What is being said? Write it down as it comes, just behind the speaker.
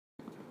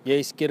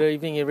Yes, good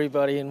evening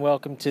everybody and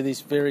welcome to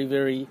this very,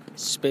 very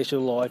special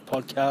live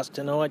podcast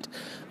tonight.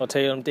 I'll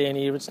tell you, I'm down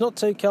here. It's not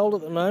too cold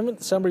at the moment.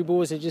 The Sunbury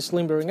boys are just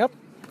limbering up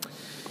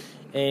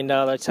and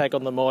they take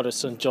on the Mitre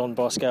St John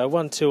Bosco.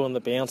 1-2 on the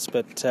bounce,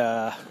 but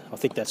I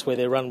think that's where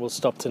their run will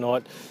stop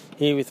tonight.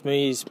 Here with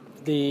me is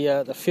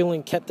the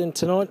fill-in captain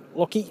tonight,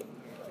 Lockie.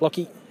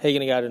 Lockie, how are you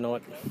going to go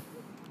tonight?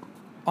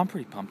 I'm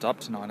pretty pumped up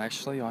tonight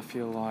actually. I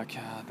feel like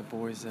the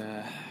boys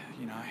are,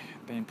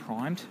 being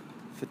primed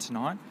for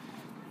tonight.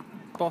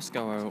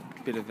 Bosco are a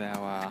bit of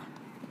our,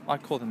 I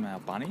call them our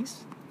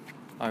bunnies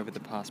over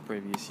the past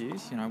previous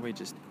years. We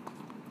just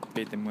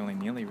beat them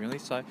willy-nilly really.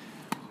 So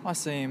I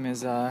see them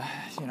as,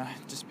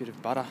 just a bit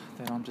of butter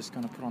that I'm just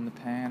going to put on the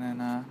pan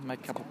and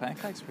make a couple of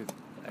pancakes with.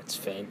 That's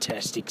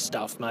fantastic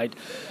stuff, mate.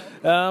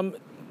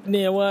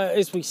 Now,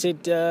 as we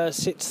said,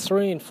 sets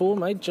 3 and 4,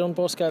 mate. John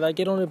Bosco, they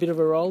get on a bit of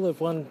a roll.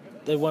 They've won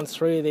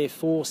 3 of their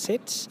 4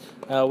 sets.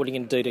 What are you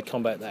going to do to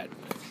combat that?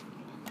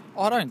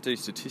 I don't do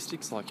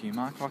statistics like you,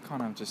 Mark. I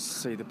kind of just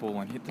see the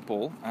ball and hit the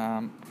ball.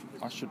 I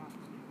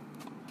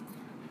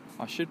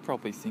should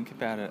probably think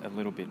about it a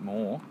little bit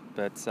more,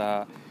 but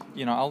I'll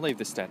leave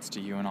the stats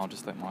to you, and I'll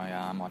just let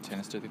my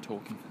tennis do the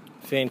talking.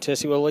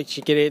 Fantastic. Well, I'll let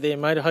you get out there,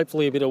 mate.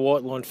 Hopefully, a bit of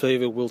white line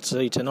fever we'll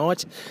see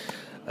tonight.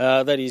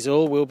 That is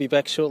all. We'll be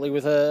back shortly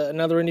with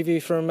another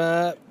interview from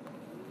the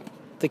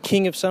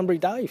King of Sunbury,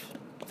 Dave.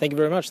 Thank you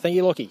very much. Thank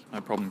you, Lockie.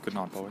 No problem. Good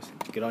night, boys.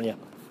 Good on you.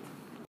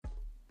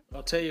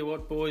 I'll tell you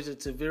what, boys,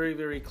 it's a very,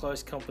 very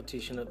close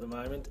competition at the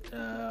moment.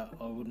 I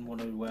wouldn't want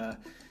to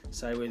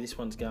say where this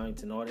one's going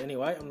tonight.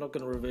 Anyway, I'm not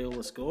going to reveal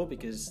the score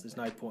because there's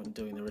no point in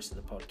doing the rest of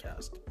the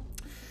podcast.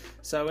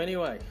 So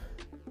anyway,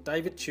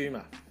 David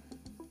Tumer.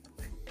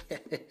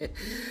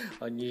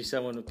 I knew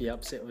someone would be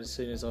upset as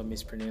soon as I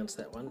mispronounced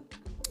that one.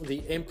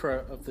 The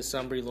Emperor of the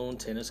Sunbury Lawn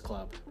Tennis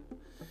Club.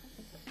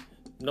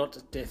 Not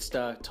a Death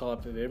Star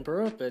type of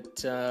emperor,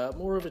 but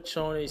more of a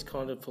Chinese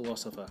kind of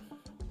philosopher.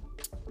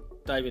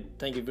 David,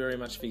 thank you very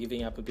much for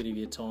giving up a bit of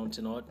your time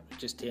tonight.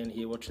 Just down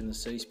here watching the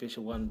C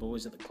Special 1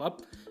 boys at the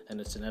club,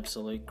 and it's an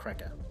absolute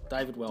cracker.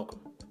 David, welcome.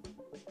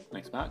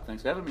 Thanks, Mark.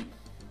 Thanks for having me.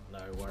 No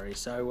worries.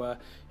 So,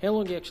 how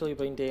long have you actually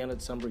been down at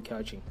Sunbury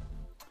coaching?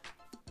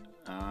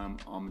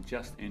 I'm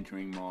just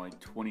entering my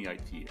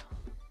 28th year.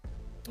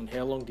 And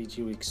how long did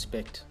you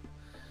expect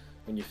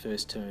when you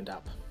first turned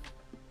up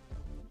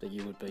that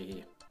you would be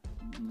here?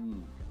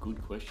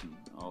 Good question.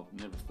 I've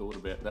never thought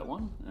about that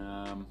one.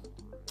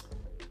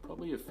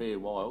 Probably a fair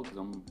while because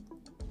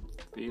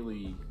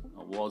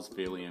I was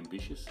fairly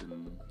ambitious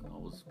and I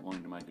was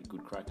wanting to make a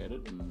good crack at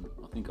it, and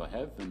I think I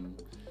have,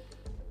 and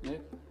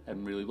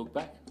haven't really looked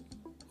back.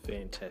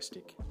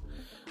 Fantastic.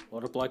 A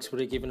lot of blokes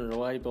would have given it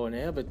away by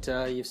now, but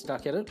you've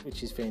stuck at it,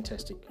 which is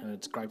fantastic, and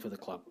it's great for the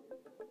club.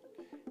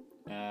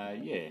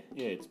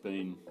 It's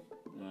been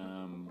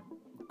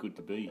good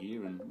to be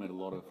here and met a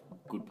lot of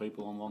good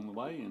people along the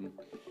way, and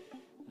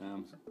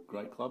it's a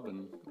great club,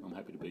 and I'm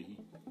happy to be here.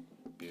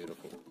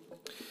 Beautiful.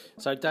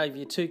 So, Dave,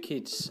 your 2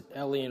 kids,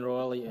 Ali and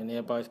Riley, are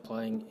now both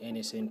playing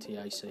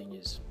NSNTA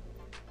seniors.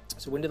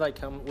 So when they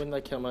come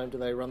home, do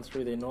they run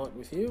through their night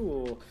with you,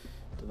 or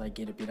do they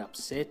get a bit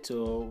upset,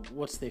 or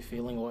what's their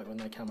feeling like when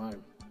they come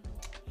home?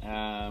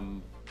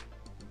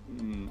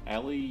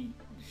 Ali,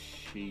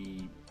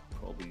 she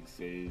probably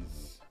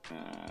says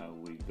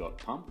we got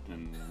pumped,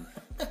 and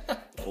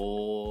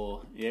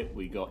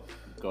we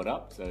got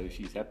up, so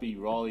she's happy.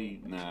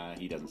 Riley,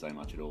 he doesn't say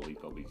much at all. He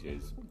probably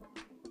says,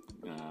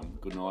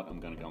 good night, I'm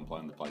going to go and play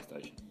on the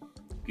PlayStation.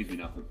 Gives me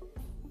nothing.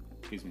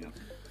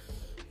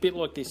 Bit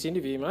like this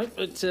interview, mate,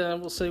 but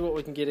we'll see what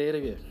we can get out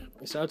of you.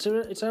 So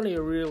it's only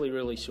a really,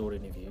 really short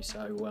interview.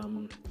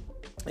 So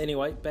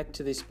anyway, back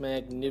to this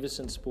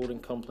magnificent sporting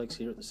complex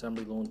here at the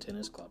Sunbury Lawn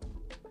Tennis Club.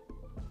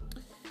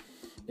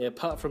 Now,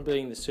 apart from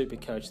being the super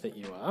coach that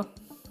you are,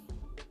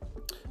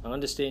 I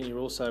understand you're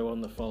also on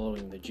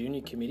the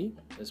junior committee,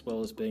 as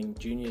well as being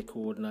junior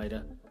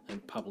coordinator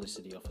and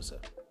publicity officer.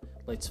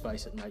 Let's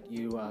face it, mate,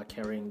 you are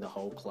carrying the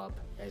whole club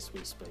as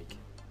we speak.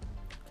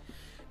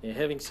 Now,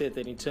 having said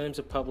that, in terms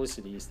of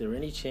publicity, is there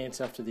any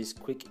chance after this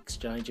quick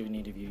exchange of an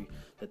interview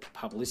that the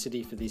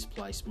publicity for this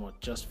place might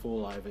just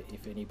fall over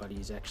if anybody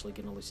is actually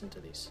going to listen to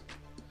this?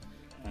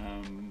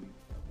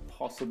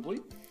 Possibly,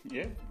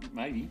 yeah,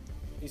 maybe.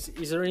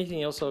 Is there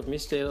anything else I've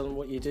missed out on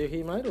what you do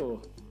here, mate,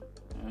 or?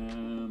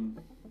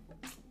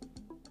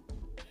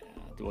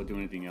 Do I do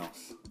anything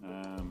else?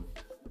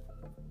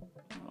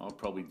 I'll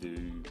probably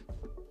do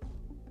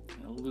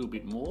a little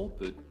bit more,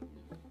 but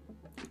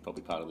it's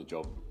probably part of the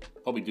job.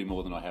 Probably do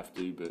more than I have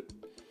to, but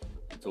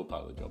it's all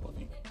part of the job, I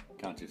think.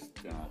 Can't just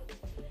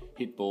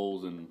hit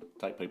balls and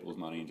take people's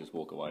money and just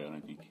walk away, I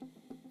don't think.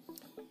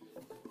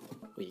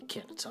 Well, you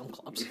can at some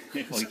clubs.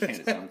 Well, you can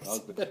at some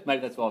clubs, but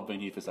maybe that's why I've been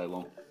here for so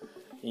long.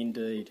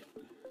 Indeed.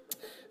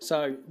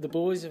 So, the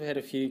boys have had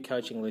a few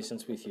coaching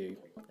lessons with you,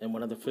 and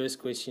one of the first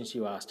questions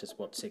you asked us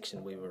what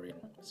section we were in.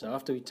 So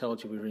after we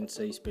told you we were in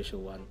C Special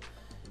 1,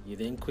 you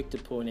then quick to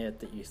point out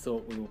that you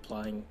thought we were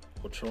playing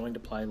or trying to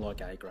play like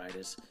A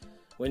graders,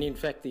 when in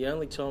fact the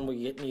only time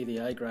we get near the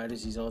A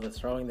graders is either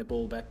throwing the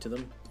ball back to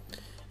them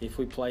if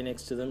we play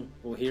next to them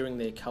or hearing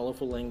their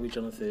colourful language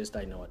on a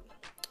Thursday night.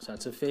 So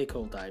it's a fair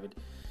call, David.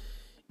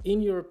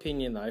 In your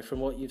opinion, though, from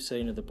what you've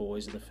seen of the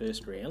boys in the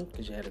first round,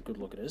 because you had a good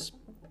look at us,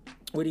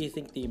 where do you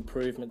think the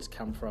improvements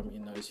come from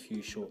in those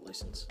few short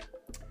lessons?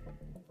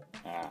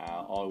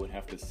 I would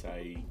have to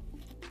say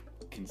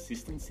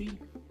consistency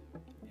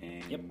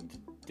and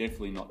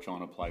definitely not trying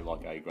to play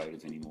like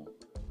A-graders anymore.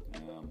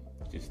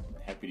 Just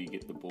happy to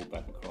get the ball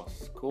back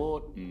across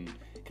court and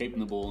keeping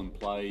the ball in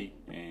play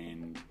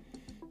and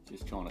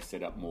just trying to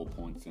set up more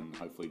points, and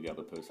hopefully the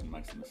other person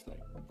makes a mistake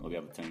or the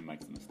other team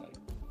makes a mistake.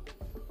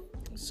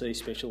 See,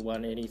 special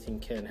one, anything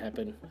can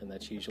happen, and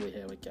that's usually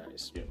how it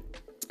goes. Yep.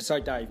 So,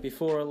 Dave,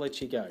 before I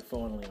let you go,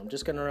 finally, I'm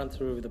just going to run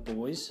through with the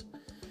boys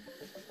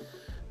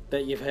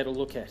that you've had a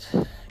look at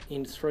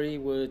in 3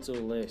 words or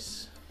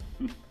less.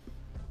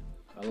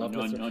 I love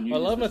my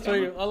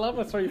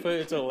 3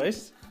 words or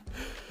less.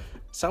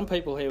 Some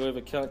people, however,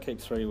 can't keep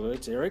 3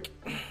 words. Eric,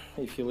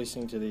 if you're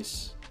listening to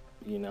this,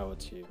 you know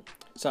it's you.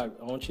 So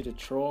I want you to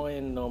try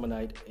and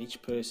nominate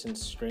each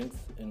person's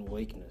strength and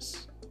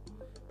weakness.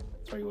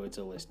 3 words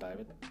or less,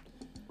 David.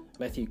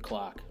 Matthew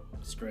Clark,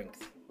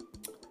 strength.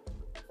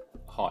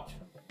 Height.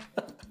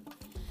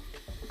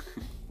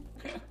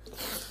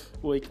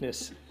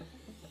 Weakness.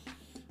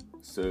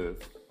 Serve.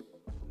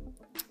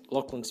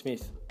 Lachlan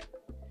Smith.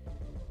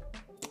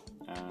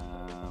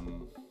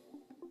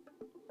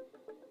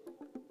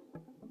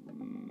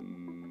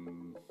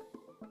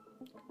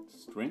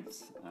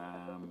 Strengths.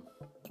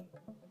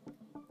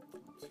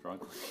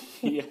 Struggling.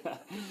 Yeah,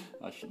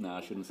 I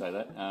shouldn't say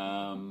that.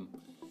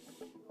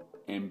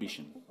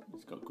 Ambition.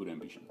 He's got good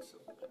ambitions.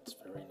 That's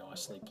very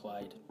nicely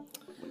played.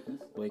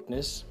 Weakness.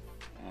 Weakness.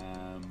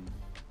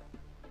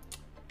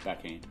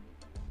 Backhand.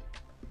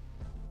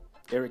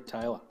 Eric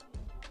Taylor.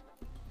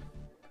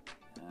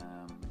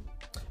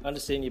 I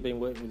understand you've been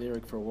working with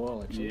Eric for a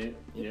while, actually.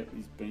 Yeah,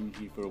 he's been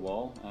here for a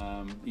while.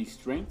 His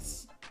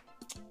strengths,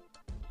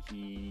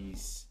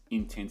 his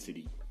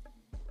intensity.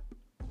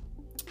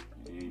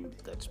 And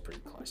that's pretty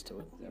close to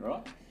it. Is that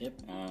right?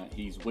 Yep.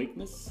 His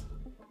weakness,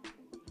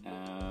 you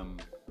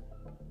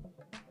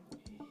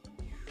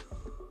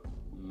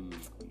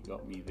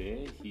got me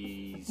there.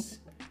 I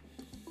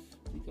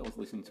think I was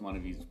listening to one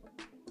of the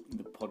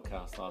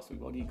podcast last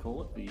week. What do you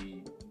call it?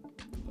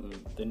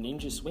 The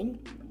ninja swing?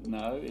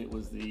 No, it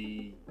was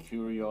the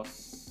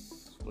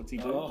Curios. What's he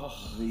doing? Oh,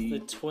 the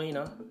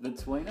tweener. The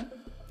tweener?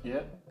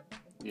 Yeah.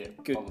 Good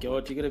probably.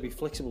 God, you got to be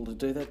flexible to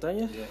do that, don't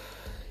you? Yeah.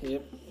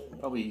 Yep.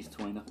 Probably his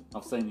tweener.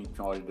 I've seen him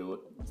try to do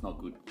it. It's not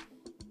good.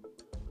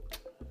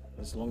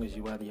 As long as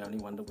you are the only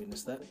one to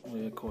witness that,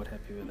 we're quite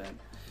happy with that.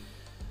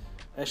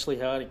 Ashley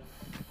Harding.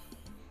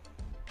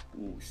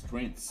 Ooh,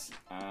 strengths.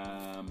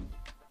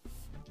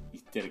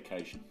 His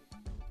dedication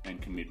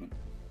and commitment.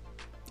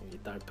 You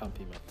don't pump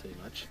him up too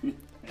much.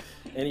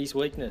 And his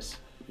weakness.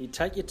 You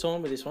take your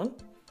time with this one.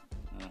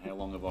 How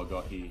long have I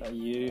got here?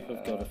 You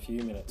have got a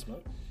few minutes,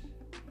 mate.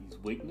 His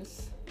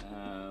weakness.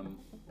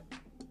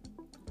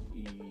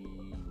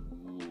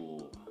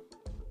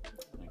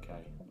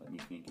 Okay, let me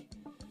think.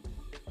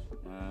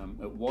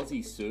 It was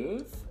his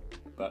serve,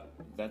 but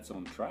that's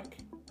on track.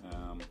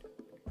 I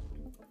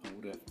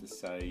would have to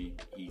say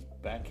his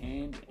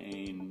backhand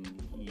and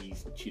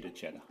his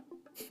chitter-chatter.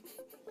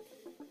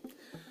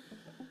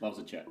 Loves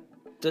a chat.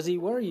 Does he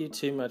worry you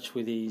too much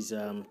with his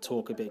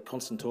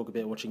constant talk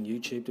about watching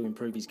YouTube to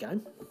improve his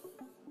game?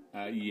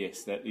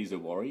 Yes, that is a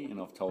worry, and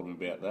I've told him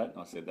about that.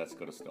 I said that's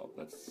got to stop.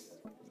 That's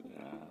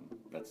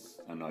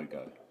a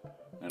no-go,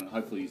 and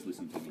hopefully he's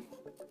listened to me.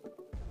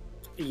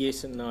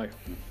 Yes and no.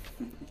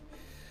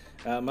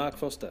 Mark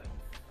Foster.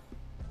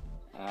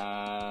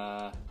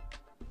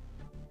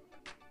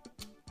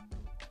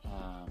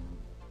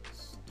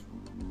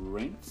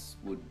 Strengths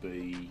would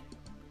be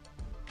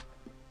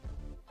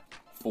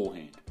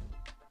forehand.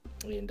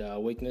 And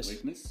weakness?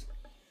 Weakness.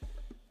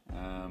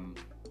 Down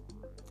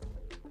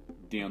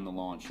the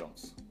line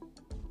shots.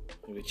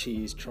 Which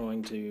he is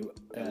trying to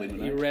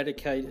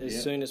eradicate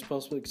as soon as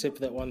possible, except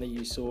for that one that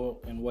you saw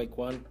in week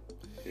 1.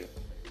 Yeah.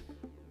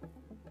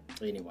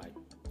 Anyway,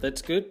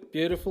 that's good.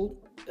 Beautiful.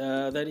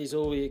 That is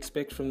all we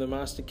expect from the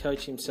master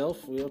coach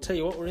himself. I'll tell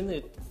you what, we're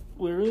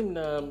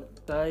in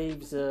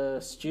Dave's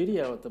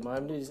studio at the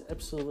moment. It is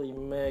absolutely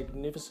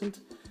magnificent.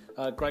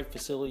 Great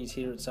facilities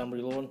here at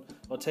Sunbury Lawn.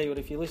 I'll tell you what,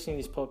 if you're listening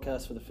to this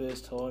podcast for the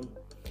first time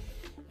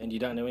and you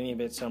don't know anything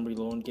about Sunbury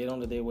Lawn, get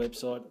onto their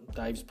website.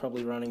 Dave's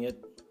probably running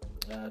it.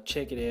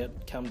 Check it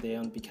out, come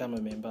down, become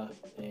a member,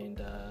 and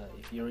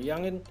if you're a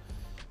young'un,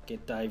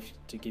 get Dave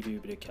to give you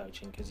a bit of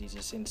coaching, because he's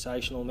a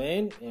sensational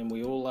man and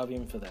we all love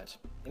him for that.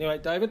 Anyway,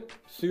 David,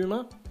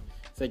 Thuma,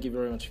 thank you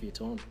very much for your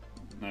time.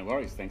 No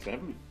worries, thanks for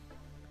having me.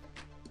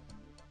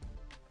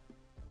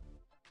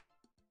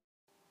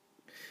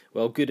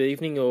 Well, good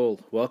evening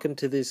all. Welcome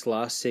to this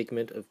last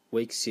segment of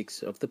week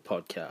 6 of the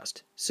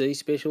podcast. See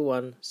Special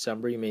 1,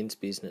 Sunbury Men's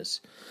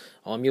Business.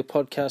 I'm your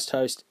podcast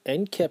host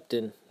and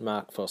captain,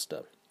 Mark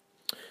Foster.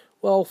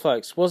 Well,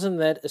 folks, wasn't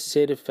that a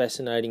set of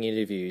fascinating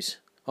interviews?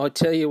 I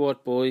tell you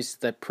what, boys,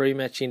 that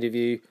pre-match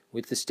interview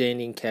with the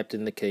standing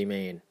captain, the key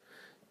man.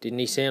 Didn't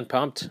he sound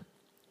pumped?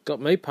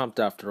 Got me pumped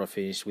after I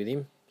finished with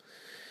him.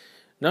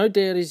 No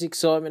doubt his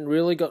excitement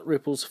really got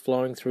ripples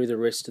flowing through the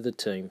rest of the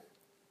team.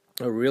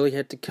 I really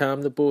had to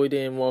calm the boy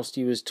down whilst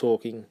he was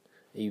talking.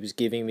 He was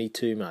giving me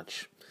too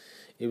much.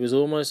 It was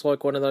almost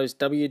like one of those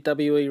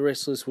WWE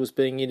wrestlers was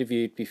being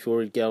interviewed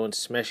before he'd go and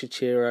smash a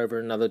chair over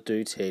another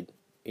dude's head.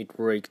 It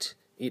reeked.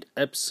 It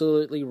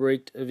absolutely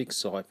reeked of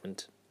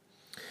excitement.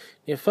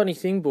 Now, funny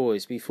thing,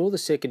 boys, before the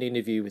second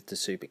interview with the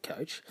super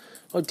coach,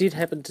 I did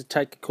happen to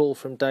take a call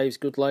from Dave's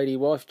good lady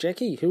wife,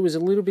 Jackie, who was a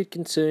little bit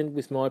concerned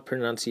with my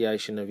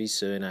pronunciation of his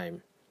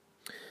surname.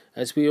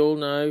 As we all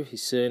know,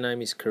 his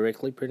surname is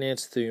correctly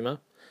pronounced Thuma,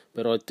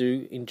 but I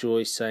do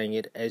enjoy saying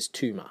it as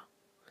Tuma.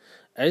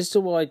 As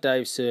to why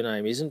Dave's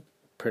surname isn't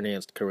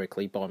pronounced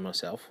correctly by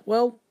myself,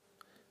 well,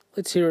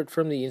 let's hear it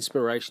from the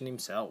inspiration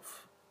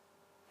himself.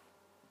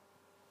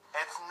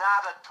 It's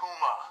not a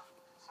tumor.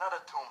 It's not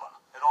a tumor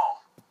at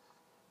all.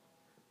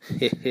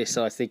 Yes,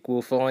 I think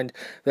we'll find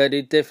that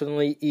it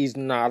definitely is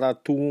not a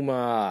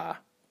tumor.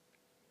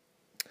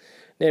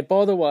 Now,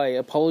 by the way,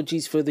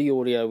 apologies for the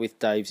audio with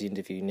Dave's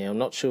interview. Now, I'm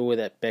not sure where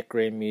that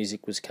background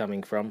music was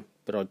coming from,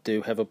 but I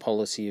do have a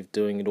policy of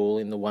doing it all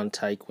in the one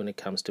take when it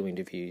comes to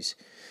interviews.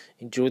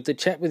 Enjoyed the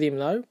chat with him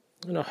though,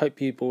 and I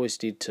hope you boys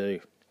did too.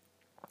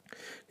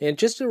 Now,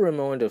 just a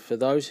reminder for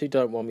those who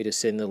don't want me to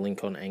send the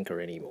link on Anchor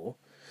anymore,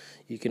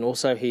 you can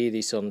also hear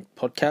this on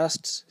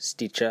podcasts,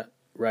 Stitcher,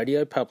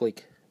 Radio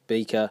Public,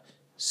 Beaker,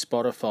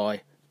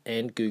 Spotify,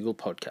 and Google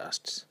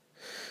Podcasts.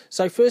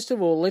 So first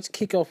of all, let's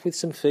kick off with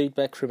some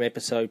feedback from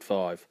episode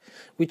 5,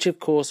 which of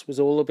course was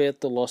all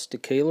about the loss to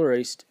Keilor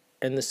East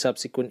and the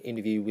subsequent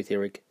interview with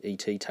Eric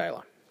E.T.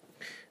 Taylor.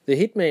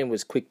 The Hitman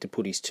was quick to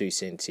put his 2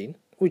 cents in,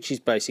 which is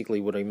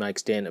basically what he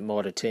makes down at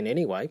Mitre 10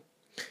 anyway.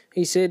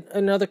 He said,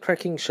 another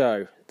cracking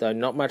show, though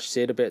not much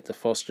said about the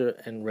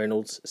Foster and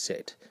Reynolds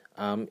set.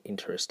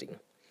 Interesting.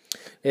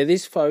 Now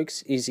this,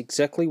 folks, is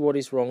exactly what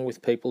is wrong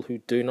with people who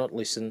do not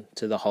listen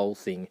to the whole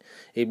thing.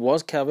 It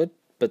was covered,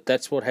 but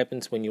that's what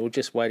happens when you're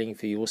just waiting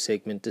for your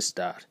segment to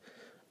start.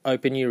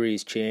 Open your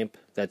ears, champ,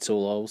 that's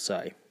all I'll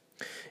say.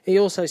 He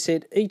also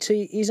said,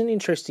 E.T. is an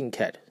interesting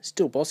cat,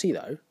 still bossy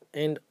though,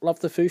 and love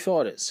the Foo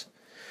Fighters.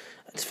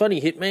 It's funny,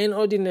 Hitman,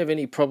 I didn't have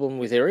any problem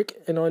with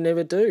Eric, and I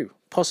never do,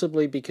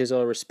 possibly because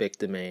I respect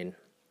the man.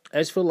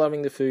 As for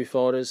loving the Foo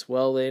Fighters,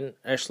 well then,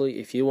 Ashley,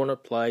 if you want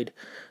it played,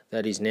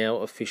 that is now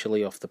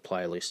officially off the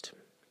playlist.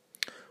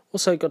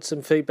 Also got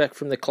some feedback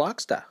from the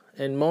Clarkster,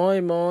 and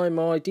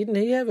my, didn't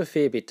he have a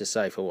fair bit to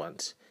say for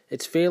once.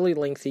 It's fairly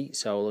lengthy,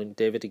 so I'll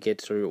endeavour to get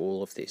through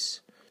all of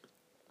this.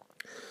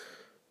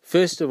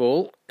 First of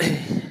all,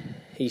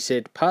 he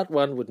said part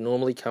 1 would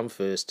normally come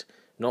first,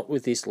 not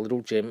with this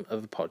little gem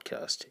of a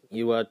podcast.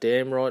 You are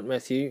damn right,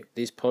 Matthew,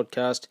 this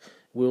podcast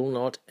will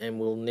not and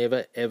will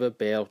never ever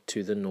bow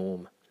to the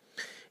norm.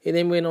 He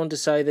then went on to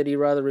say that he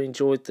rather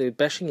enjoyed the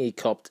bashing he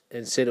copped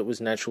and said it was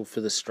natural for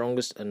the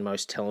strongest and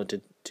most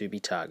talented to be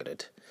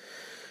targeted.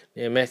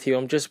 Now, Matthew,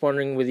 I'm just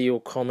wondering whether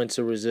your comments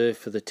are reserved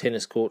for the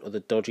tennis court or the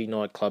dodgy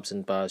nightclubs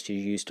and bars you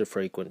used to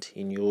frequent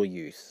in your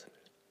youth.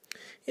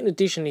 In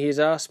addition, he has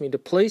asked me to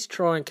please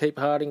try and keep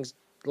Harding's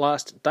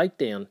last date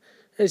down,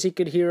 as he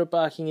could hear a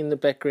barking in the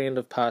background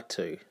of part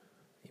 2.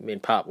 He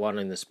meant part 1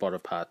 in the spot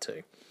of part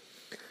 2.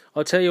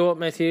 I'll tell you what,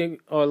 Matthew,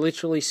 I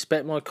literally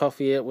spat my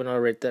coffee out when I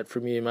read that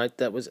from you, mate.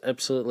 That was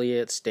absolutely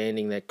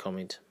outstanding, that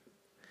comment.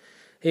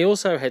 He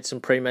also had some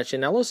pre-match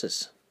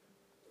analysis.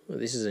 Well,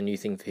 this is a new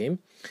thing for him.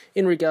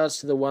 In regards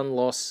to the one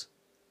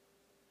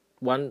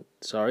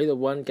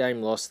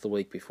game loss the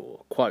week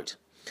before. Quote,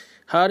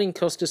 Harding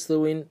cost us the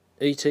win.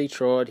 E.T.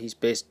 tried his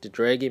best to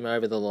drag him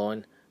over the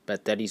line,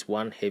 but that is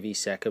one heavy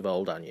sack of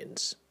old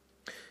onions.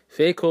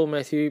 Fair call,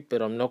 Matthew,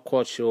 but I'm not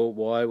quite sure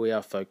why we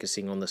are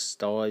focusing on the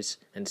size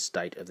and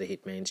state of the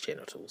Hitman's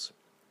genitals.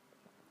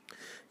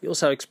 He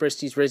also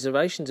expressed his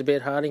reservations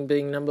about Harding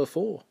being number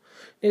 4.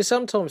 Now,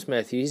 sometimes,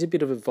 Matthew, here's a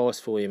bit of advice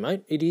for you,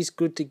 mate. It is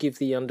good to give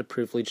the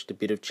underprivileged a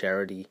bit of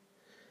charity.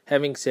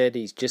 Having said,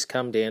 he's just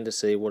come down to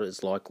see what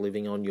it's like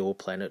living on your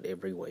planet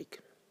every week.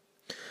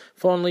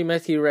 Finally,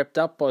 Matthew wrapped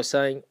up by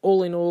saying,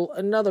 all in all,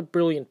 another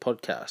brilliant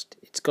podcast.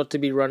 It's got to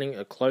be running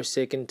a close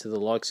second to the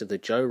likes of the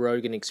Joe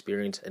Rogan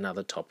Experience and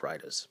other top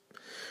raters.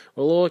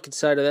 Well, all I could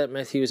say to that,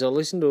 Matthew, is I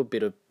listened to a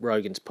bit of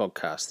Rogan's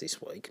podcast this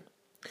week.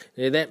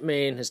 Now, that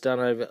man has done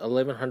over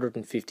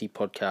 1,150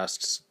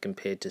 podcasts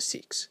compared to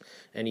 6,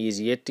 and he is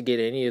yet to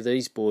get any of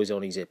these boys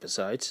on his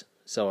episodes,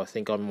 so I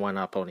think I'm one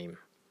up on him.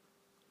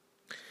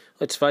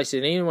 Let's face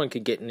it, anyone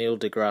could get Neil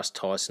deGrasse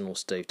Tyson or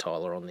Steve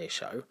Tyler on their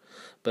show,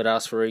 but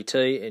ask for ET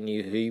and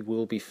he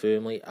will be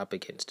firmly up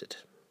against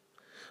it.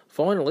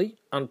 Finally,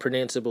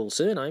 unpronounceable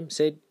surname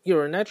said,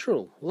 you're a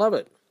natural, love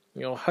it.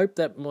 I hope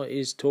that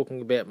is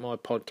talking about my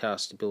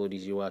podcast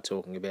abilities you are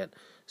talking about,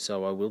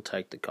 so I will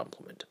take the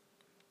compliment.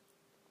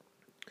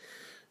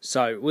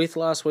 So, with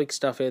last week's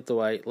stuff out the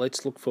way,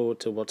 let's look forward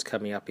to what's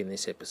coming up in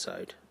this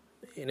episode.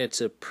 And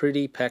it's a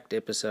pretty packed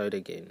episode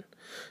again.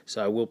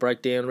 So we'll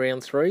break down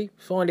round 3,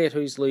 find out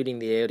who's leading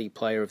the Audi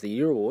Player of the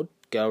Year award,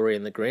 go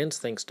around the grounds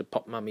thanks to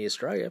Pop Mummy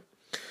Australia,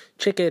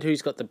 Check out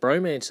who's got the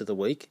bromance of the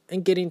week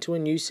and get into a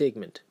new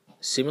segment,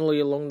 similarly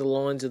along the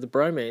lines of the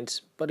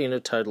bromance, but in a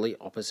totally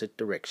opposite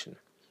direction.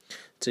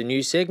 It's a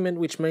new segment,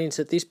 which means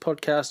that this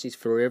podcast is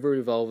forever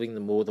evolving the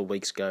more the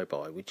weeks go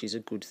by, which is a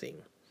good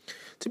thing.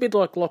 It's a bit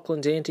like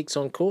Lachlan's antics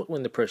on court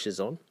when the pressure's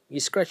on. You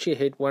scratch your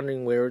head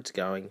wondering where it's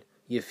going,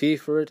 you fear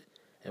for it,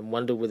 and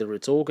wonder whether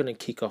it's all going to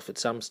kick off at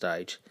some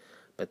stage,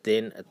 but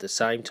then at the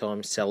same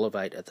time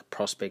salivate at the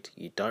prospect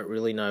you don't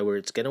really know where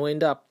it's going to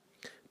end up,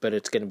 but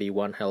it's going to be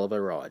one hell of a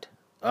ride.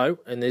 Oh,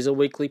 and there's a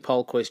weekly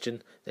poll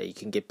question that you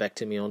can get back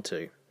to me on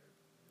too.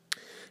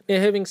 Now,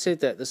 having said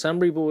that, the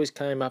Sunbury boys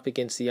came up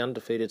against the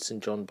undefeated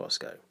St John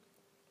Bosco.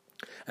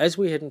 As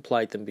we hadn't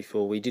played them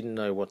before, we didn't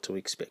know what to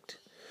expect.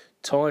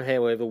 Time,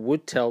 however,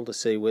 would tell to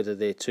see whether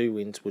their 2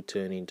 wins would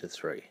turn into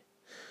 3. It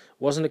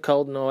wasn't a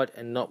cold night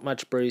and not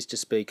much breeze to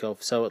speak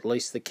of, so at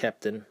least the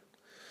captain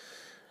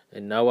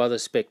and no other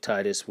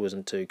spectators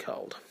wasn't too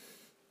cold.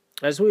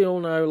 As we all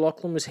know,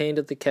 Lachlan was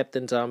handed the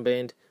captain's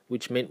armband,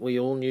 which meant we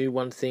all knew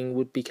one thing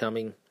would be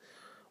coming: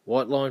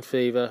 white line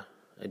fever,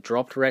 a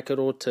dropped racket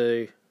or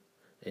two,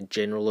 and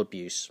general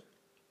abuse.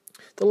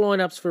 The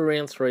lineups for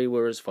round 3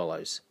 were as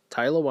follows: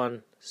 Taylor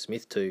 1,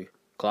 Smith 2,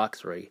 Clark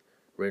 3,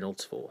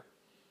 Reynolds 4.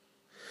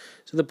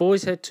 So the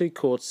boys had 2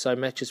 courts, so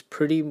matches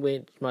pretty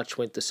much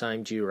went the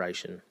same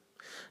duration.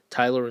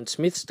 Taylor and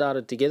Smith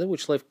started together,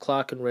 which left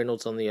Clark and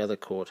Reynolds on the other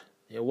court.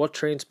 Now, what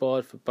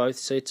transpired for both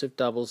sets of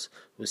doubles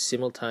was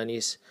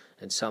simultaneous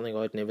and something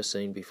I'd never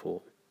seen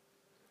before.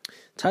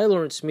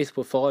 Taylor and Smith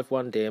were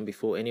 5-1 down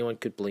before anyone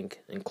could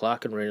blink, and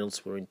Clark and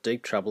Reynolds were in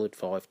deep trouble at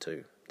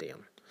 5-2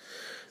 down.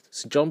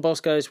 St John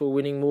Bosco's were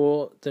winning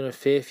more than a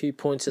fair few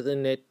points at the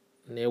net.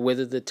 Now,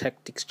 whether the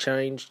tactics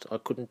changed, I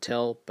couldn't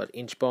tell, but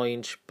inch by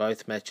inch,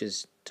 both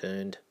matches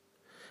turned.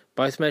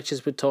 Both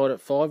matches were tied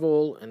at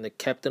 5-all, and the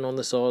captain on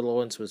the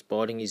sidelines was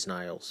biting his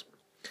nails.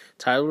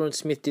 Taylor and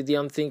Smith did the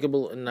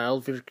unthinkable and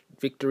nailed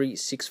victory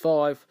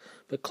 6-5,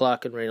 but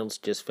Clark and Reynolds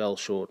just fell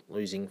short,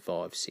 losing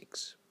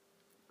 5-6.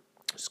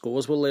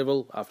 Scores were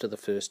level after the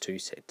first 2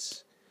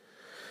 sets.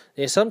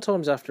 Now,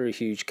 sometimes after a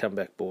huge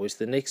comeback, boys,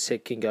 the next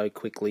set can go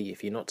quickly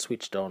if you're not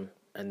switched on,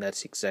 and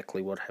that's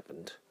exactly what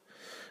happened.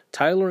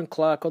 Taylor and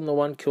Clark on the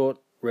one court,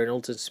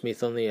 Reynolds and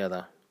Smith on the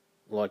other.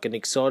 Like an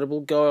excitable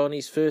guy on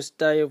his first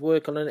day of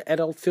work on an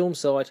adult film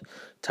site,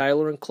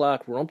 Taylor and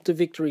Clark romped to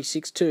victory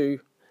 6-2,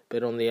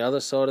 but on the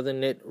other side of the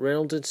net,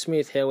 Reynolds and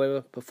Smith,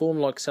 however,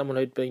 performed like someone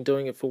who'd been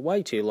doing it for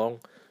way too long,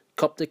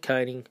 copped a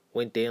caning,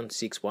 went down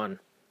 6-1.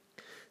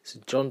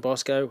 St John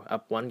Bosco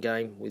up 1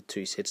 game with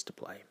 2 sets to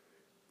play.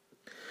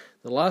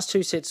 The last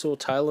 2 sets saw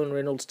Taylor and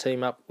Reynolds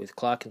team up with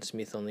Clark and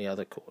Smith on the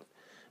other court.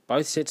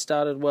 Both sets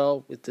started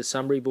well, with the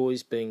Sunbury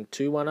boys being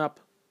 2-1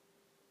 up,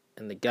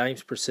 and the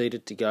games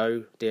proceeded to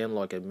go down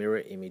like a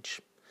mirror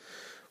image.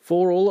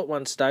 4-all at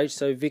one stage,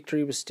 so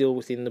victory was still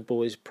within the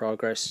boys'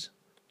 progress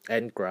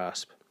and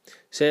grasp.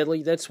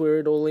 Sadly, that's where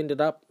it all ended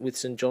up, with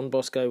St John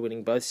Bosco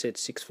winning both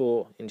sets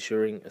 6-4,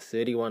 ensuring a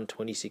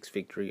 31-26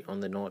 victory on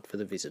the night for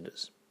the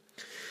visitors.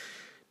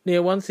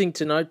 Now, one thing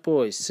to note,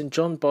 boys, St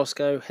John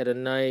Bosco had a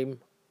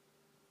name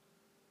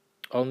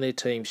on their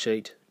team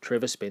sheet,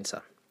 Trevor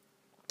Spencer.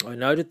 I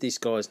noted this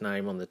guy's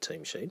name on the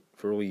team sheet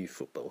for all you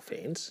football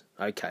fans.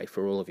 Okay,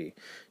 for all of you.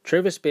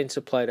 Trevor Spencer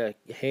played a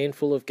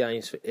handful of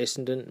games for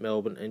Essendon,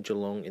 Melbourne and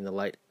Geelong in the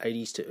late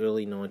 80s to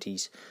early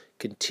 90s,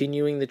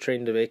 continuing the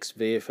trend of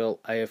ex-VFL,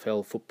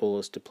 AFL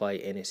footballers to play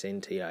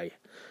NSNTA.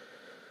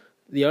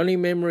 The only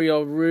memory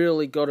I've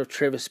really got of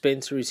Trevor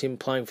Spencer is him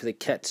playing for the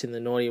Cats in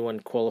the 91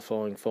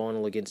 qualifying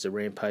final against a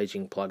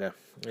rampaging Plugger.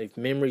 If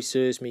memory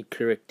serves me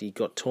correct, he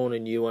got torn a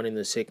new one in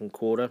the second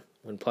quarter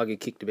when Plugger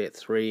kicked about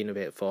 3 in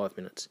about 5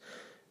 minutes.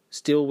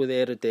 Still,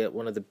 without a doubt,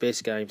 one of the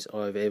best games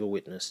I have ever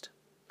witnessed.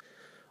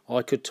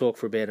 I could talk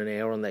for about an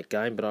hour on that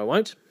game, but I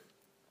won't.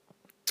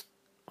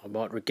 I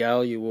might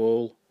regale you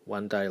all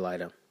one day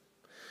later.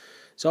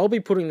 So I'll be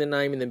putting the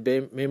name in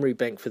the memory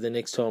bank for the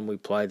next time we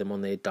play them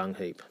on their dung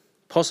heap.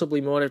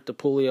 Possibly might have to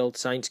pull the old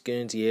Saints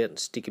Guernsey out and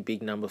stick a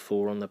big number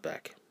 4 on the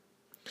back.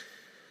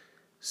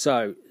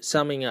 So,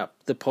 summing up,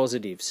 the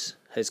positives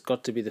has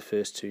got to be the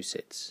first 2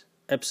 sets.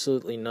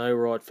 Absolutely no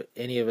right for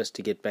any of us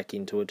to get back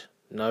into it.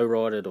 No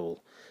right at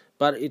all.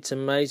 But it's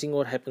amazing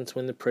what happens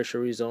when the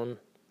pressure is on.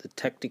 The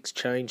tactics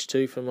changed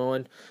too for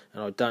mine,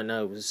 and I don't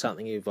know, it was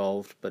something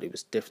evolved, but it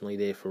was definitely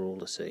there for all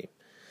to see.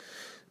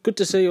 Good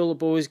to see all the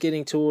boys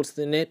getting towards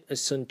the net,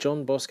 as St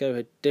John Bosco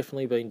had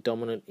definitely been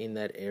dominant in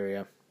that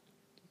area.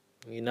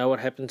 You know what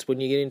happens when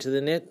you get into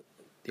the net?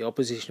 The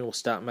opposition will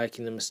start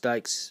making the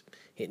mistakes,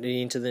 hitting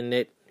it into the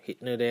net,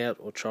 hitting it out,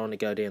 or trying to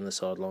go down the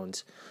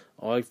sidelines.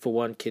 I, for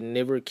one, can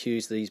never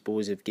accuse these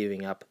boys of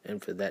giving up,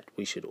 and for that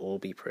we should all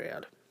be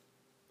proud.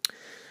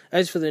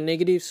 As for the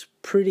negatives,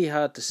 pretty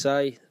hard to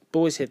say.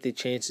 Boys had their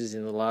chances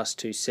in the last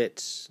 2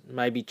 sets,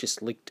 maybe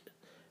just lacked,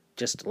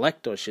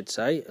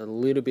 a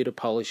little bit of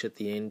polish at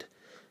the end.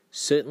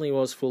 Certainly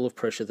was full of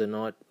pressure the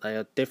night. They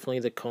are definitely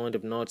the kind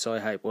of nights I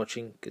hate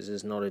watching, because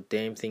there's not a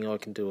damn thing I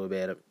can do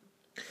about it.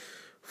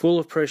 Full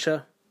of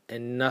pressure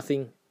and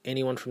nothing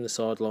anyone from the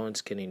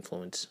sidelines can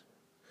influence.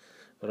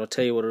 But I'll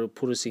tell you what, it'll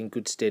put us in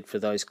good stead for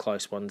those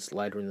close ones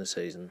later in the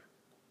season.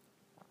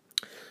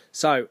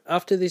 So,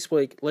 after this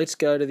week, let's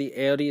go to the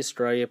Audi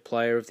Australia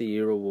Player of the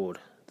Year award.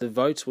 The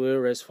votes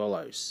were as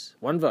follows.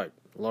 1 vote,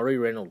 Laurie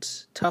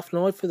Reynolds. Tough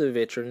night for the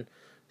veteran,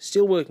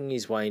 still working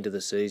his way into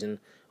the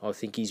season. I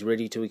think he's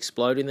ready to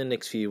explode in the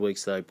next few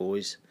weeks though,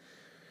 boys.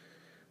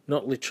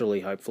 Not literally,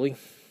 hopefully.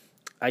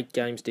 8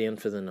 games down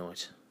for the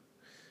night.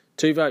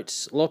 2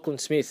 votes, Lachlan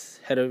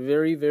Smith. Had a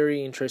very,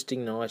 very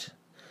interesting night.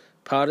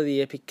 Part of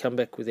the epic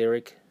comeback with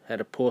Eric.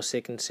 Had a poor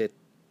second set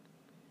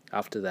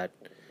after that.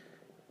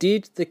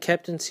 Did the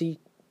captaincy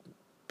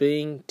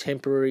being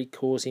temporary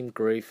cause him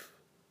grief?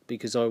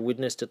 Because I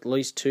witnessed at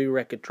least 2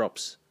 racket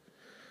drops.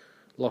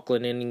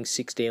 Lachlan ending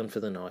 6 down for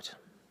the night.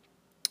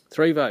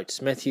 3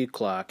 votes, Matthew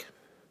Clark.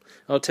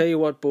 I'll tell you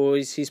what,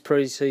 boys, his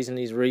pre-season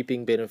is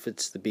reaping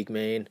benefits, the big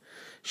man.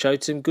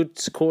 Showed some good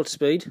court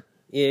speed.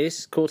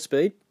 Yes, court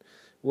speed.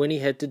 When he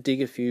had to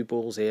dig a few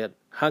balls out.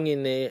 Hung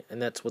in there,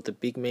 and that's what the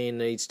big man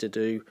needs to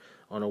do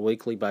on a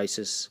weekly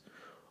basis.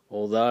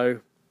 Although,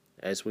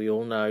 as we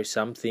all know,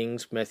 some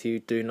things, Matthew,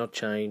 do not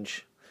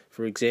change.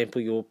 For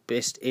example, your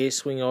best air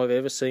swing I've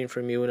ever seen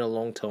from you in a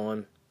long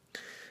time.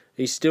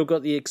 He's still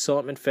got the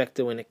excitement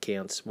factor when it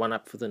counts. 1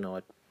 up for the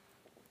night.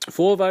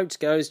 4 votes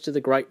goes to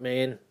the great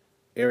man,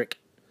 Eric.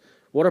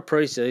 What a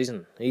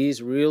pre-season. He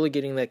is really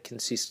getting that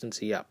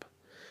consistency up.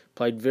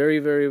 Played very,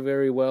 very,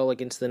 very well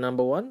against the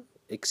number 1,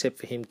 except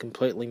for him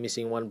completely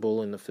missing 1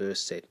 ball in the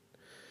first set.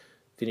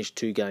 Finished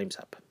 2 games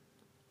up.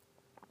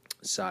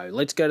 So,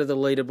 let's go to the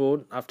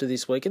leaderboard after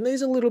this week, and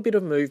there's a little bit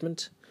of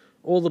movement.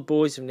 All the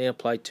boys have now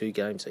played 2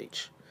 games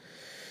each.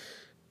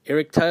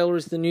 Eric Taylor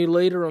is the new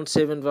leader on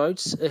 7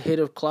 votes, ahead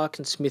of Clark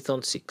and Smith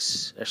on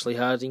 6. Ashley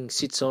Harding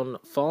sits on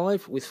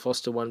 5, with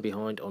Foster 1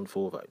 behind on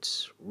 4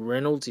 votes.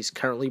 Reynolds is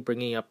currently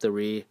bringing up the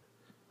rear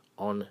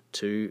on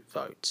 2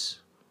 votes.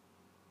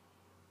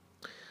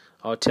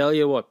 I'll tell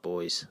you what,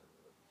 boys.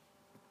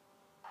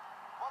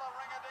 What a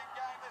ring-a-ding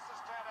game this has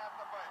turned out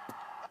to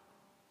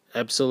be.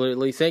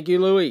 Absolutely. Thank you,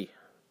 Louis.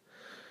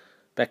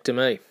 Back to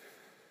me.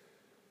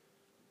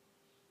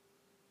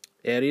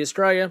 Audi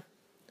Australia.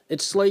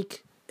 It's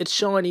sleek, it's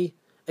shiny,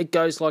 it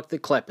goes like the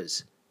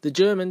clappers. The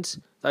Germans,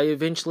 they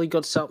eventually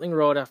got something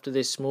right after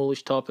their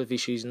smallish type of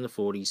issues in the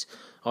 40s.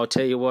 I'll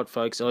tell you what,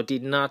 folks, I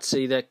did not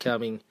see that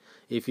coming.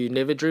 If you've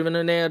never driven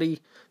an Audi,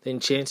 then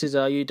chances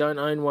are you don't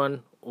own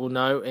one or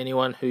know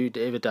anyone who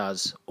ever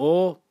does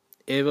or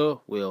ever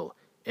will.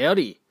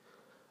 Audi.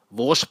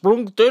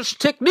 Vorsprung durch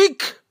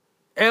Technik.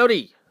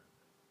 Audi.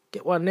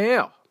 Get one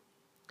now.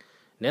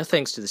 Now,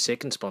 thanks to the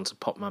second sponsor,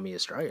 Pop Mummy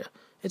Australia,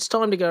 it's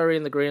time to go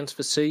around the grounds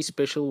for C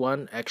Special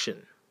 1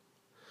 action.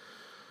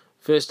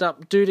 First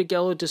up,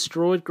 Dudagalla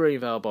destroyed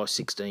Greenvale by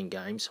 16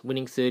 games,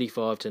 winning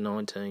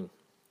 35-19.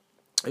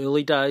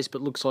 Early days,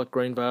 but looks like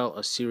Greenvale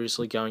are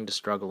seriously going to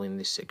struggle in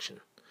this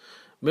section.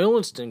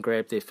 Merlinston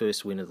grabbed their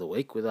first win of the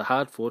week with a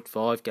hard-fought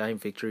 5-game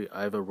victory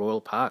over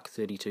Royal Park,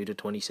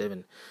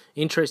 32-27.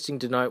 Interesting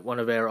to note, one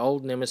of our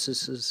old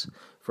nemesis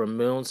from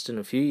Merlinston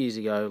a few years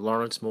ago,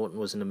 Lawrence Morton,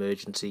 was an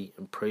emergency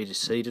and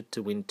proceeded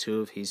to win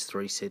 2 of his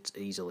 3 sets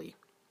easily.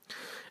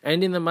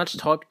 And in the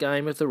much-hyped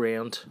game of the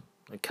round,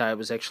 okay, it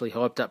was actually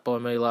hyped up by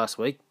me last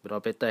week, but I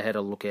bet they had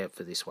a look out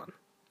for this one.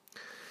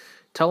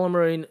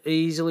 Tullamarine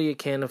easily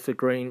accounted for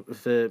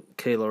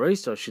Keilor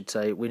East, I should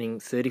say, winning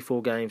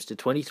 34 games to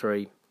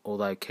 23,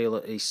 although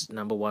Keilor East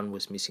number 1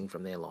 was missing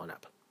from their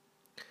lineup.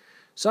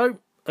 So,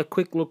 a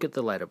quick look at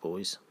the ladder,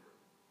 boys.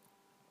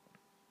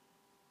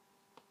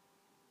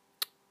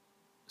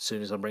 As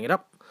soon as I bring it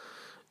up,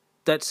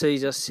 that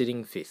sees us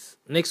sitting 5th.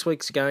 Next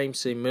week's game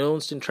see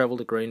Merlinston travel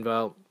to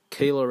Greenvale,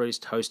 Keilor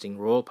East hosting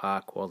Royal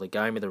Park, while the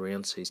game of the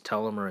round sees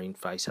Tullamarine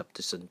face up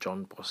to St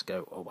John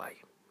Bosco away.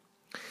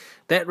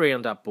 That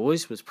roundup,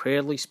 boys, was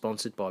proudly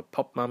sponsored by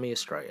Pop Mummy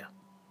Australia.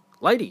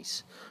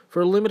 Ladies,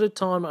 for a limited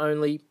time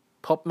only,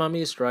 Pop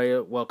Mummy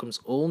Australia welcomes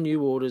all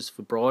new orders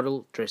for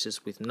bridal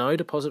dresses with no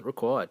deposit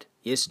required.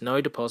 Yes,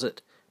 no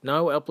deposit.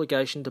 No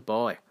obligation to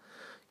buy.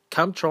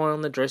 Come try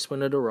on the dress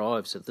when it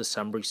arrives at the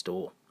Sunbury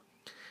store.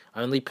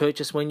 Only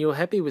purchase when you're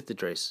happy with the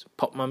dress.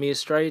 Pop Mummy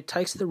Australia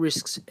takes the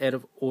risks out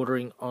of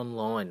ordering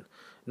online.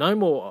 No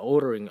more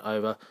ordering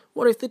over,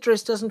 what if the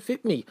dress doesn't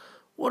fit me?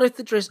 What if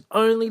the dress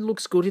only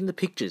looks good in the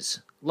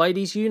pictures?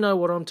 Ladies, you know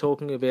what I'm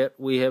talking about.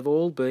 We have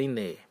all been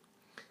there.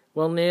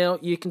 Well, now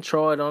you can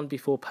try it on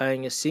before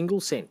paying a single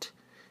cent.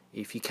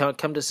 If you can't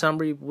come to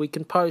Sunbury, we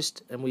can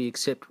post, and we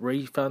accept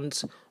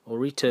refunds or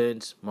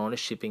returns minus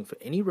shipping for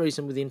any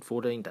reason within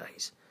 14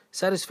 days.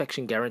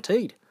 Satisfaction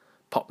guaranteed.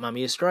 Pop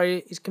Mummy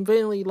Australia is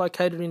conveniently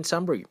located in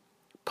Sunbury.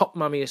 Pop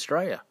Mummy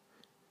Australia.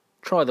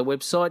 Try the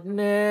website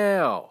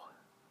now.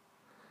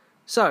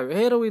 So,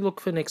 how do we look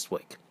for next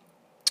week?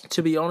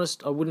 To be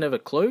honest, I wouldn't have a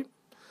clue.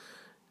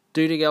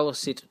 Dudagalla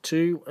sit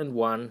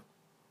 2-1,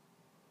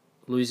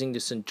 losing to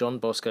St John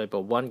Bosco by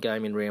 1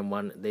 game in round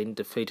 1, then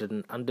defeated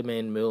an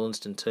undermanned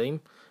Merlinston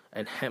team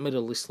and hammered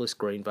a listless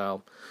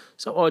Greenvale.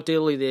 So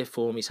ideally their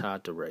form is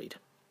hard to read.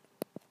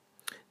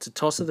 It's a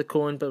toss of the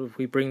coin, but if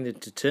we bring the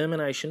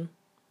determination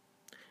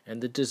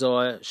and the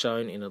desire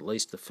shown in at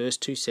least the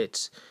first 2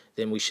 sets,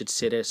 then we should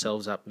set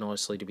ourselves up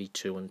nicely to be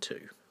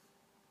 2-2.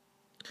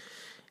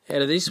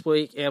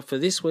 Out for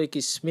this week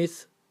is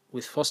Smith,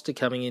 with Foster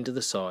coming into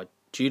the side.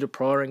 Due to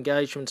prior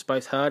engagements,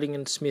 both Harding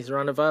and Smith are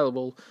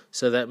unavailable,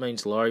 so that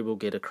means Laurie will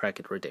get a crack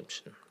at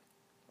redemption.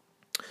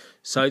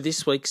 So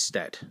this week's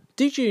stat.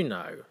 Did you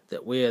know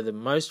that we are the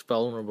most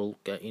vulnerable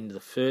in the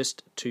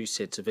first 2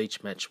 sets of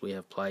each match we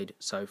have played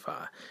so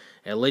far?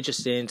 Our ledger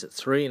stands at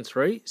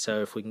 3-3,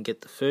 so if we can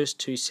get the first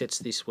 2 sets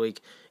this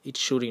week, it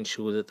should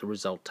ensure that the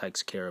result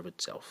takes care of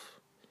itself.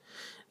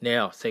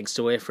 Now, thanks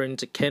to our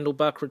friends at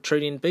Candlebuck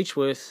Retreat in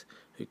Beechworth,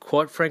 who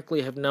quite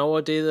frankly have no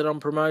idea that I'm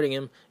promoting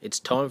them, it's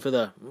time for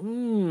the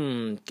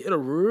get a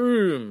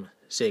room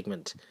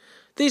segment.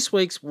 This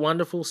week's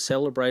wonderful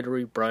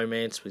celebratory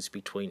bromance was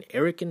between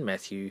Eric and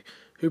Matthew,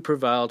 who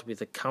prevailed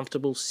with a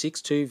comfortable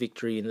 6-2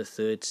 victory in the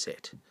 3rd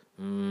set.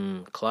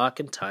 Clark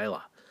and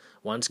Taylor.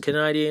 One's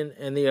Canadian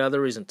and the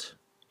other isn't.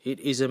 It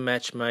is a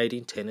match made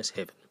in tennis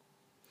heaven.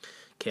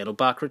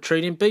 Candlebuck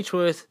Retreat in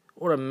Beechworth,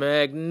 what a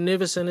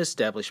magnificent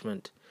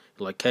establishment.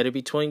 Located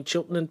between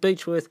Chiltern and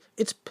Beechworth,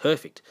 it's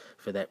perfect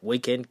for that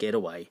weekend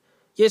getaway.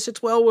 Yes,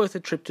 it's well worth a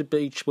trip to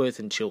Beechworth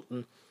and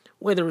Chiltern,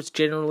 whether it's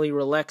generally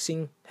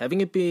relaxing,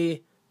 having a beer,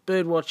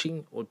 bird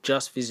watching, or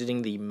just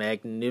visiting the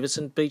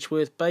magnificent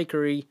Beechworth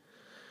Bakery.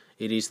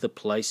 It is the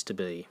place to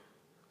be.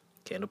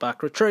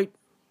 Candlebuck Retreat,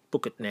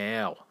 book it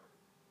now.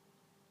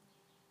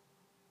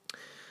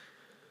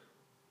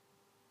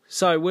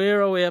 So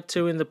where are we up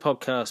to in the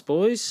podcast,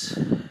 boys?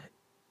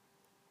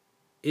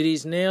 It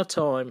is now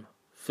time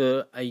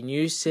for a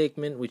new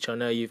segment, which I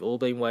know you've all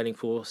been waiting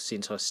for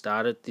since I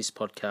started this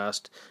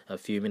podcast a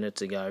few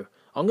minutes ago.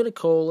 I'm going to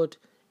call it,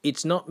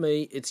 It's Not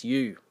Me, It's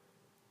You.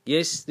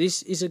 Yes,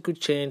 this is a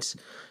good chance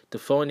to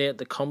find out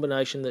the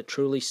combination that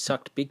truly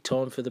sucked big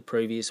time for the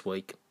previous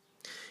week.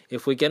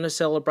 If we're going to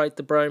celebrate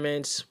the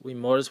bromance, we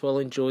might as well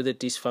enjoy the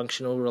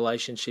dysfunctional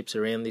relationships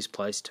around this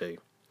place too.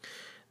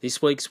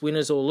 This week's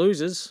winners or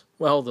losers,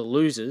 well, the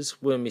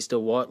losers were Mr.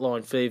 White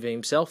Line Fever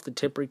himself, the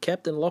temporary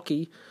captain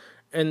Lockie,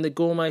 and the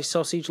gourmet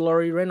sausage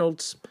Laurie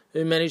Reynolds,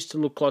 who managed to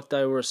look like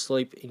they were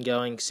asleep in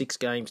going 6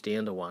 games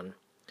down to 1.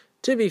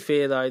 To be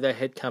fair though, they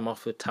had come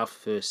off a tough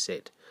first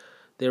set.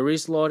 There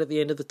is light at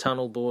the end of the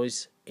tunnel,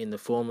 boys, in the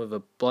form of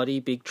a bloody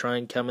big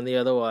train coming the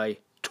other way.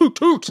 Toot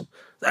toot!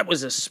 That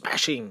was a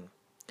smashing!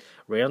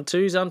 Round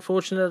 2's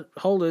unfortunate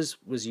holders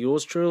was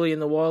yours truly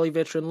and the wily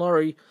veteran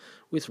Laurie,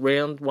 with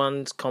round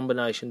 1's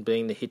combination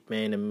being the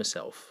hitman and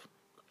myself.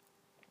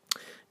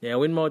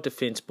 Now, in my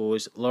defence,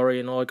 boys, Laurie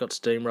and I got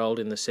steamrolled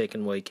in the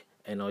second week,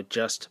 and I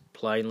just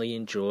plainly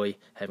enjoy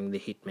having the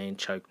hitman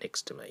choke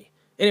next to me.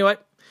 Anyway,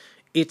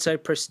 it's a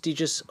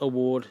prestigious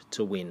award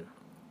to win.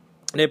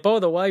 Now, by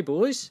the way,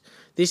 boys,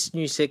 this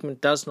new segment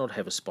does not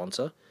have a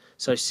sponsor,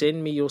 so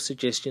send me your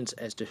suggestions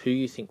as to who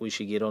you think we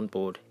should get on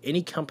board.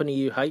 Any company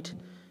you hate,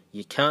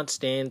 you can't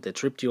stand,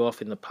 that's ripped you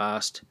off in the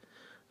past,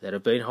 that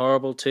have been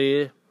horrible to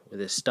you, where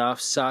their staff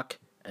suck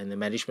and the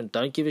management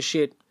don't give a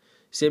shit,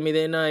 send me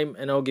their name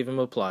and I'll give them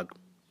a plug.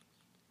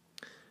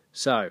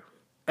 So,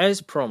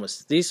 as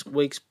promised, this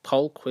week's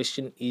poll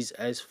question is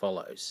as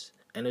follows,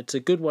 and it's a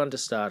good one to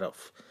start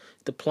off.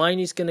 The plane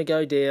is going to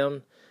go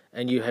down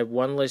and you have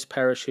one less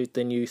parachute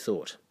than you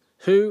thought.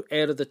 Who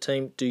out of the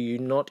team do you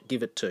not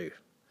give it to?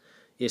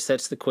 Yes,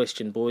 that's the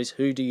question, boys.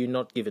 Who do you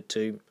not give it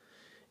to?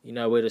 You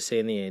know where to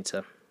send the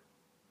answer.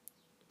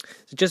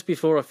 So just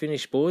before I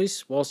finish,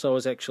 boys, whilst I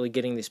was actually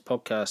getting this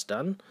podcast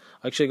done,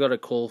 I actually got a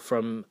call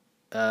from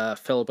a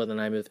fellow by the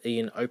name of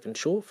Ian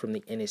Openshaw from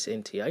the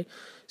NSNTA.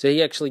 So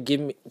he actually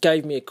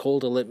gave me a call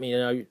to let me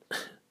know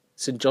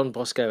St John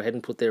Bosco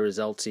hadn't put their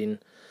results in.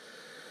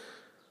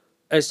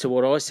 As to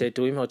what I said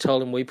to him, I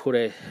told him we put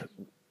our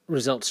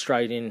results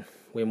straight in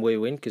when we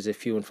win, because they're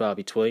few and far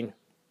between.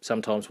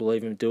 Sometimes we'll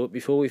even do it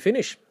before we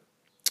finish.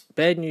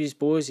 Bad news,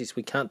 boys, is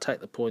we can't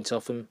take the points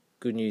off them.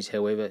 Good news,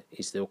 however,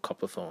 is they'll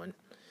cop a fine.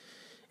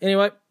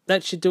 Anyway,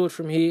 that should do it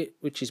from here,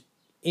 which is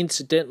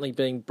incidentally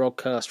being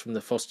broadcast from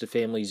the Foster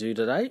Family Zoo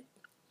today.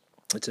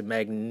 It's a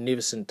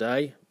magnificent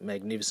day,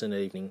 magnificent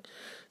evening.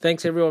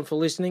 Thanks everyone for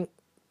listening.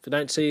 If I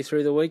don't see you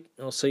through the week,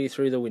 I'll see you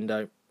through the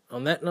window.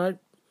 On that note,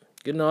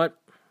 good night,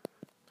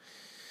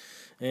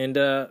 and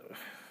good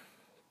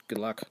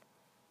luck.